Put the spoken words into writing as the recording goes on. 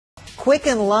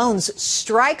Quicken Loans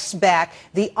strikes back.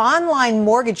 The online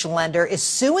mortgage lender is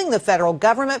suing the federal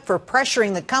government for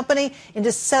pressuring the company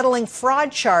into settling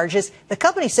fraud charges the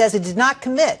company says it did not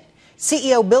commit.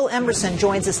 CEO Bill Emerson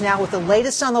joins us now with the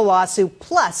latest on the lawsuit,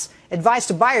 plus advice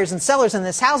to buyers and sellers in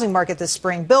this housing market this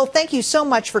spring. Bill, thank you so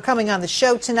much for coming on the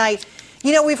show tonight.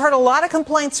 You know, we've heard a lot of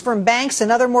complaints from banks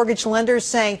and other mortgage lenders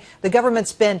saying the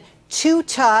government's been too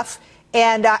tough.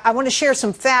 And I want to share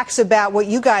some facts about what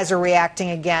you guys are reacting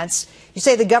against. You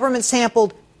say the government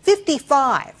sampled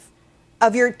 55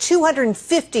 of your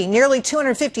 250, nearly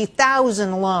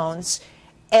 250,000 loans,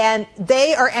 and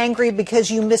they are angry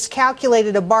because you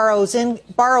miscalculated a borrower's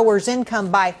income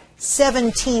by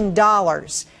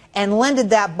 $17 and lended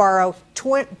that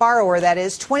borrower, that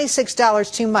is,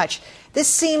 $26 too much. This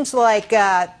seems like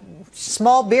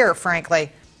small beer,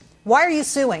 frankly. Why are you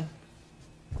suing?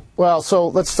 Well, so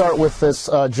let's start with this,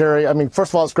 Gerri. I mean,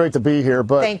 first of all, it's great to be here,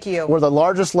 but thank you. We're the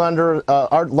largest lender,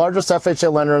 our largest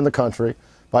FHA lender in the country.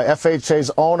 By FHA's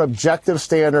own objective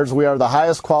standards, we are the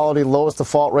highest quality, lowest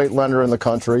default rate lender in the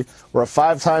country. We're a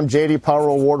 5-time J.D. Power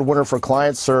Award winner for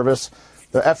client service.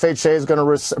 The FHA is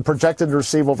going to projected to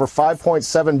receive over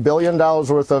 $5.7 billion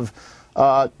worth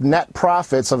of net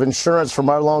profits of insurance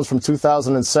from our loans from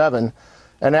 2007.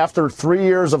 And after 3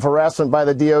 years of harassment by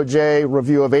the DOJ,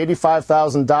 review of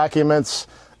 85,000 documents,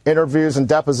 interviews and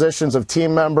depositions of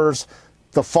team members,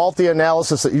 the faulty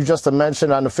analysis that you just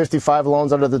mentioned on the 55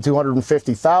 loans under the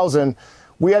 250,000,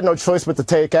 we had no choice but to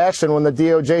take action when the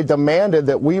DOJ demanded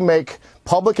that we make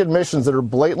public admissions that are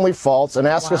blatantly false and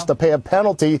ask us to pay a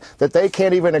penalty that they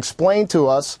can't even explain to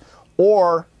us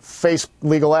or face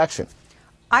legal action.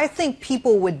 I think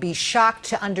people would be shocked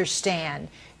to understand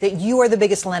that you are the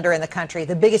biggest lender in the country,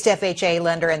 the biggest FHA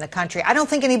lender in the country. I don't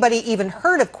think anybody even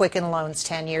heard of Quicken Loans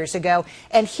 10 years ago.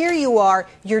 And here you are,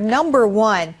 you're number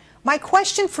one. My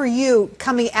question for you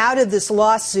coming out of this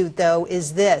lawsuit, though,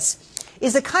 is this.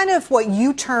 Is the kind of what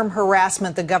you term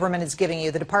harassment the government is giving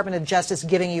you, the Department of Justice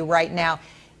giving you right now,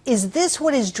 is this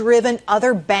what has driven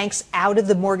other banks out of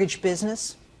the mortgage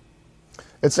business?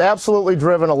 It's absolutely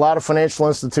driven a lot of financial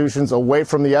institutions away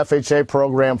from the FHA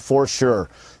program for sure.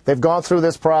 They've gone through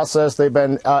this process. They've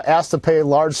been asked to pay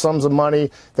large sums of money.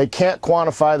 They can't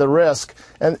quantify the risk.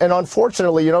 And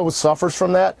unfortunately, you know who suffers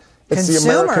from that? It's the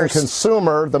American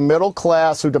consumer, the middle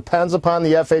class who depends upon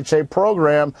the FHA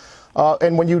program.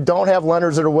 And when you don't have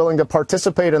lenders that are willing to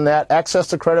participate in that, access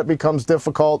to credit becomes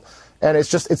difficult. And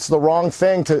it's the wrong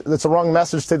thing it's the wrong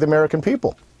message to the American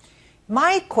people.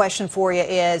 My question for you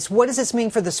is, what does this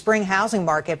mean for the spring housing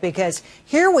market? Because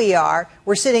here we are,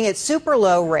 we're sitting at super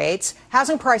low rates.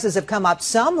 Housing prices have come up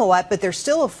somewhat, but they're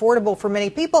still affordable for many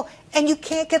people, and you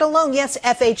can't get a loan. Yes,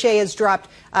 FHA has dropped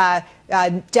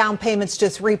down payments to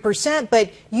 3%, but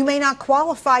you may not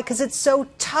qualify because it's so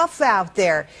tough out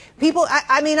there. People,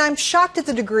 I mean, I'm shocked at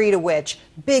the degree to which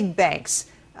big banks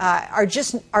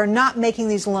are not making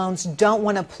these loans, don't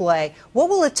want to play. What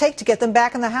will it take to get them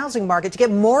back in the housing market, to get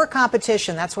more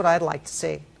competition? That's what I'd like to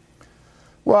see.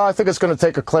 Well, I think it's going to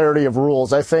take a clarity of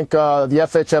rules. I think the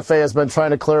FHFA has been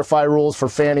trying to clarify rules for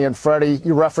Fannie and Freddie.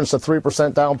 You referenced the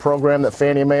 3% down program that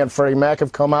Fannie Mae and Freddie Mac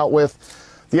have come out with.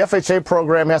 The FHA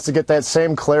program has to get that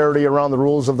same clarity around the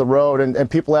rules of the road,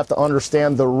 and people have to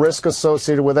understand the risk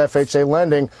associated with FHA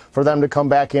lending for them to come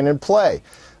back in and play.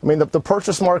 I mean, the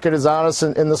purchase market is on us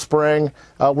in the spring.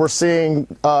 We're seeing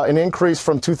an increase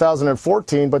from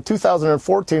 2014, but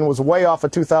 2014 was way off of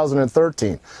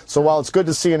 2013. So while it's good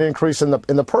to see an increase in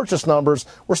the purchase numbers,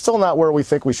 we're still not where we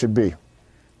think we should be.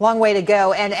 Long way to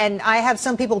go. And I have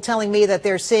some people telling me that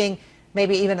they're seeing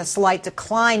maybe even a slight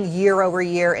decline year over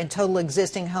year in total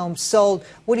existing homes sold.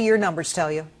 What do your numbers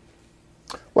tell you?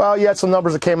 Well, you had some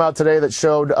numbers that came out today that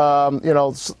showed,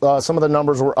 some of the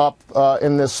numbers were up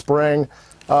in this spring.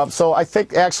 So I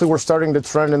think actually we're starting to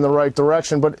trend in the right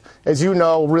direction. But as you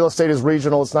know, real estate is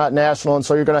regional. It's not national. And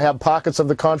so you're going to have pockets of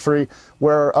the country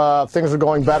where things are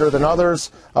going better than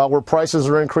others, where prices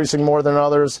are increasing more than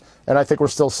others. And I think we're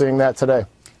still seeing that today.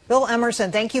 Bill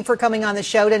Emerson, thank you for coming on the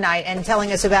show tonight and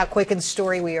telling us about Quicken's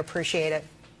story. We appreciate it.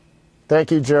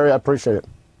 Thank you, Gerri. I appreciate it.